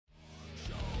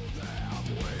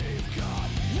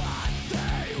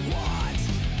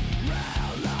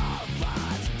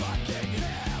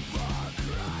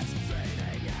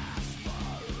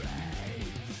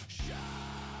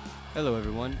Hello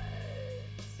everyone,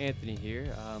 Anthony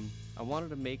here. I wanted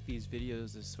to make these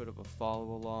videos as sort of a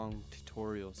follow-along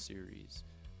tutorial series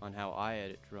on how I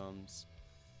edit drums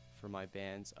for my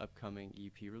band's upcoming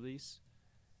EP release.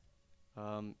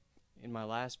 In my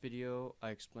last video, I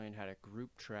explained how to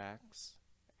group tracks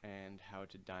and how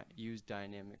to use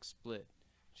dynamic split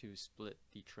to split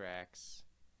the tracks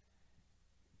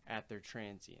at their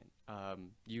transient,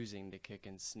 using the kick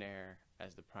and snare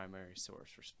as the primary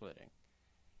source for splitting.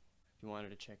 If you wanted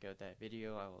to check out that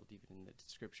video, I will leave it in the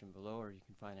description below, or you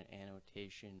can find an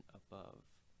annotation above.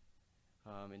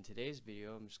 In today's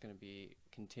video, I'm just going to be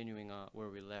continuing on where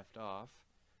we left off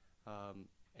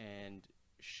and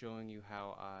showing you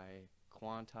how I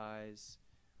quantize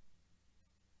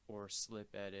or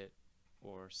slip edit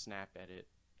or snap edit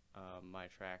my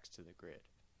tracks to the grid.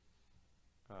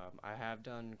 I have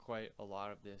done quite a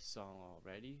lot of this song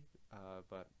already,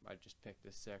 but I just picked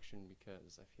this section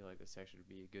because I feel like this section would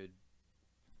be good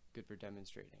for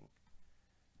demonstrating.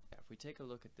 If we take a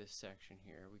look at this section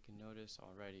here, we can notice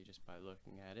already just by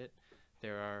looking at it,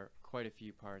 there are quite a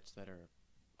few parts that are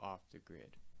off the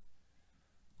grid,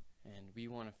 and we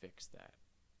want to fix that.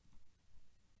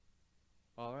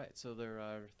 Alright, so there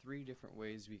are three different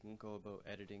ways we can go about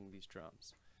editing these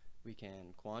drums. We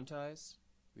can quantize,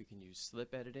 we can use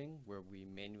slip editing where we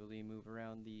manually move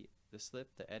around the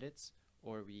slip, the edits,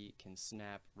 or we can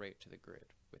snap right to the grid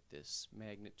with this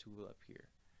magnet tool up here.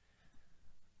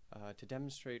 To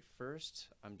demonstrate first,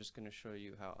 I'm just going to show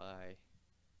you how I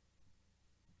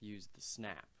use the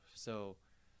snap. So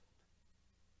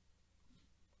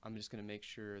I'm just going to make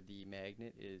sure the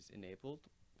magnet is enabled,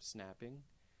 snapping,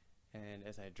 and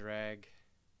as I drag,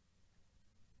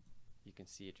 you can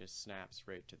see it just snaps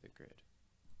right to the grid.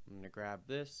 I'm going to grab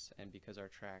this, and because our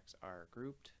tracks are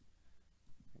grouped,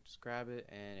 I just grab it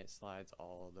and it slides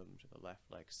all of them to the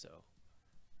left like so.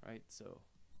 Right, so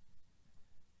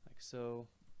like so,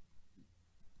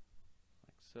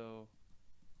 like so,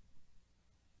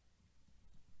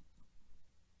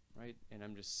 right, and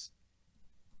I'm just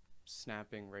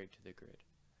snapping right to the grid.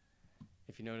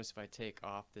 If you notice, if I take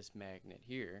off this magnet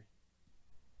here,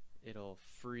 it'll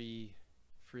freely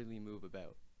move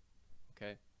about,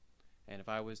 okay? And if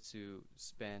I was to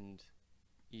spend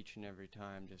each and every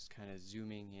time just kind of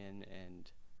zooming in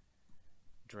and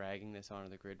dragging this onto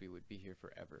the grid, we would be here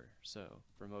forever. So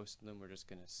for most of them, we're just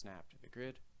going to snap to the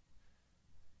grid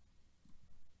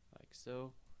like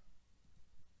so.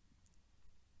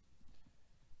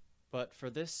 But for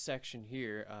this section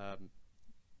here,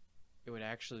 it would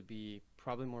actually be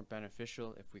probably more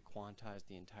beneficial if we quantize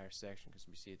the entire section, because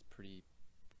we see it's pretty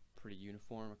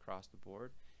uniform across the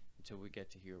board until we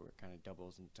get to here where it kind of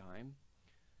doubles in time.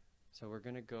 So we're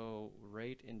going to go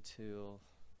right into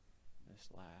this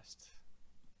last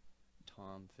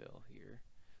tom fill here.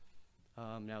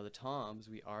 Now the toms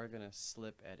we are going to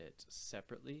slip edit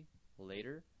separately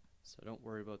later, so don't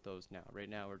worry about those now. Right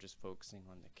now we're just focusing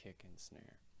on the kick and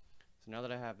snare. So now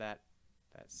that I have that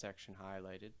section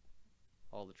highlighted,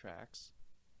 all the tracks,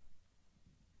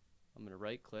 I'm going to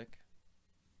right click,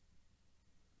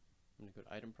 I'm going to go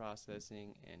to item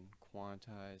processing and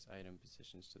quantize item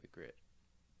positions to the grid.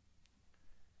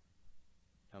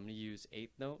 I'm going to use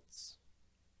 8th notes.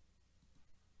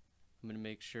 I'm going to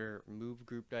make sure remove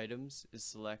grouped items is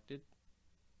selected,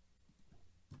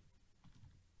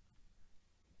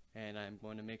 and I'm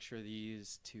going to make sure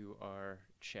these two are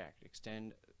checked.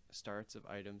 Extend starts of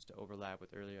items to overlap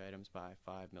with earlier items by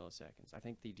 5 milliseconds. I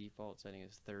think the default setting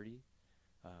is 30.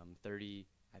 30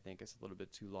 I think is a little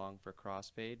bit too long for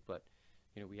crossfade, but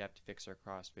you know, we have to fix our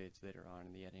crossfades later on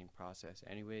in the editing process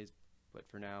anyways, but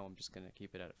for now I'm just going to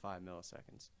keep it at 5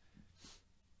 milliseconds.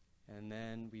 And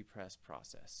then we press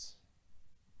process.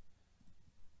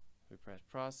 We press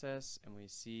process and we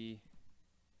see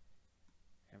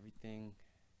everything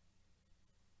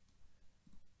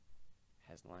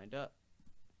has lined up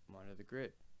onto the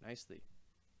grid nicely.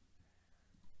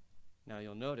 Now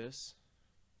you'll notice,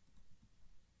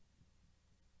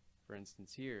 for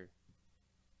instance here,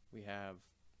 we have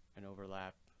an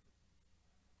overlap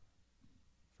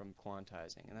from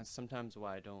quantizing, and that's sometimes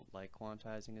why I don't like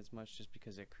quantizing as much, just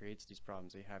because it creates these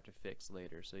problems that you have to fix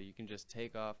later. So you can just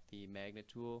take off the magnet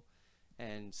tool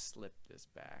and slip this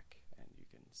back, and you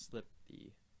can slip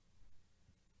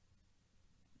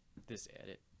this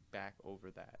edit back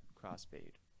over that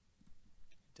crossfade.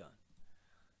 Done.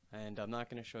 And I'm not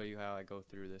going to show you how I go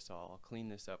through this all. I'll clean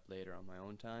this up later on my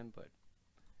own time, but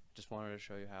just wanted to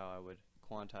show you how I would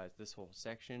quantize this whole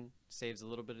section. Saves a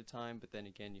little bit of time, but then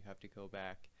again you have to go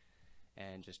back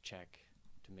and just check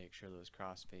to make sure those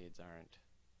crossfades aren't,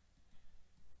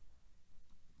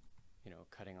 you know,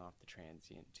 cutting off the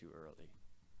transient too early.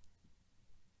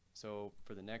 So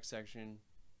for the next section,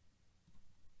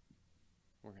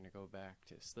 we're going to go back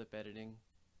to slip editing,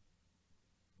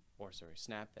 or sorry,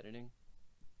 snap editing.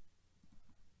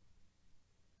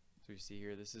 So you see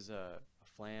here, this is a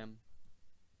flam.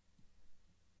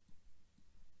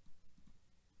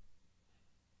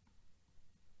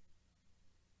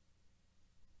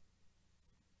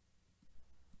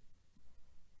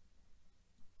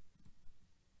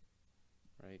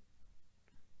 Right?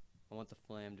 I want the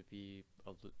flam to be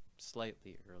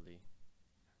slightly early.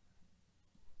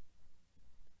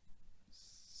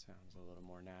 Sounds a little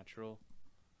more natural.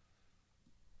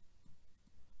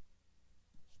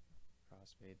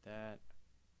 Crossfade that.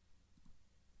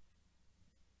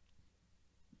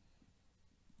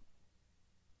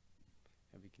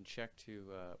 And we can check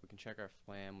our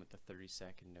flam with the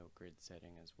 30-second note grid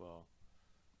setting as well.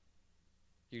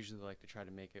 Usually like to try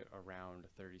to make it around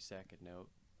a 30-second note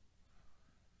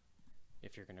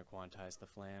if you're going to quantize the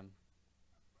flam.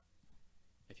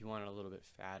 If you want it a little bit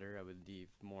fatter, I would leave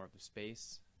more of a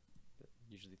space. But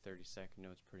usually 30-second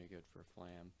note's pretty good for a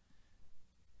flam.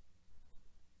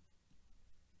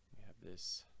 We have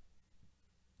this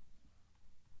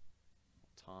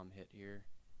tom hit here,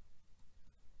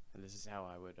 and this is how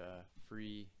I would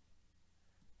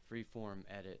freeform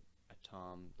edit a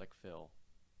tom like fill.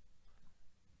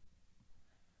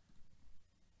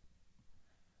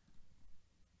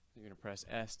 You're going to press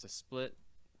S to split.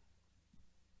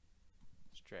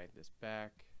 Just drag this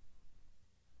back,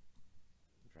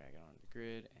 drag it onto the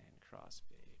grid, and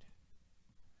crossfade.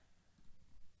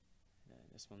 And then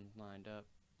this one's lined up.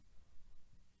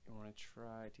 You want to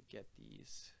try to get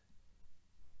these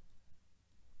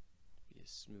to be as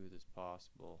smooth as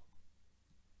possible.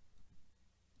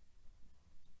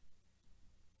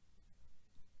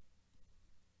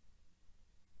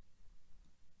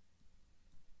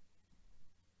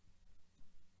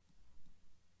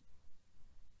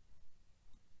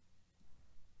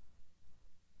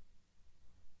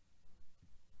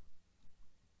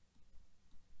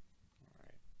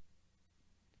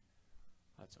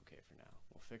 That's okay for now.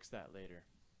 We'll fix that later.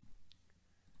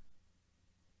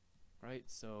 Right,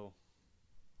 so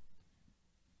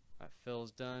that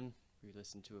fill's done. We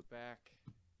listen to it back,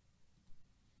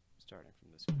 starting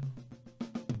from this fill.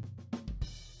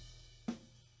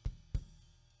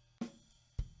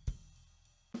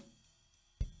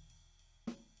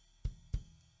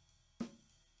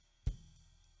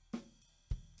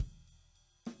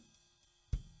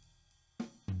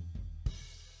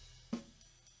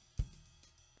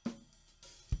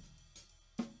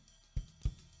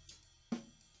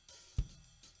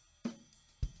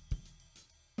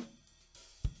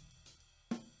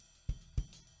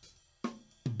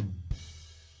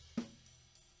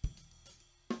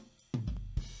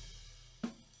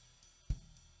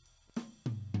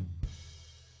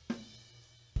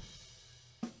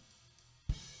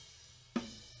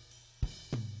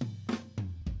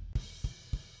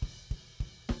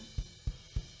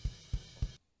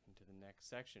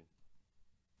 Section.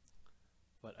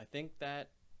 But I think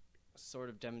that sort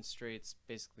of demonstrates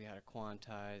basically how to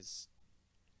quantize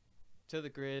to the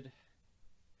grid,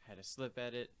 how to slip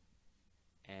edit,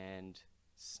 and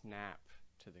snap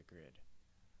to the grid.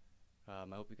 I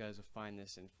hope you guys will find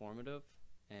this informative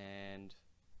and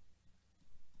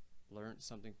learn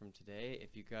something from today.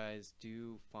 If you guys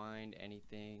do find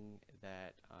anything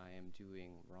that I am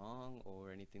doing wrong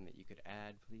or anything that you could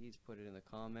add, please put it in the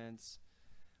comments.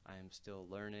 I am still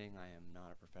learning. I am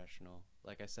not a professional.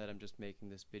 Like I said, I'm just making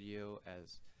this video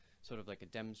as sort of like a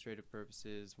demonstrative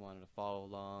purposes, wanted to follow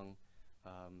along,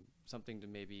 something to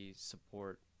maybe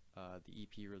support the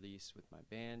EP release with my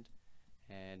band,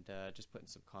 and just putting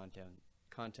some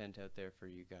content out there for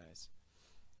you guys.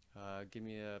 Give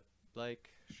me a like,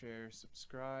 share,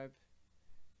 subscribe,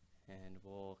 and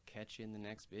we'll catch you in the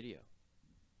next video.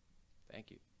 Thank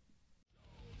you.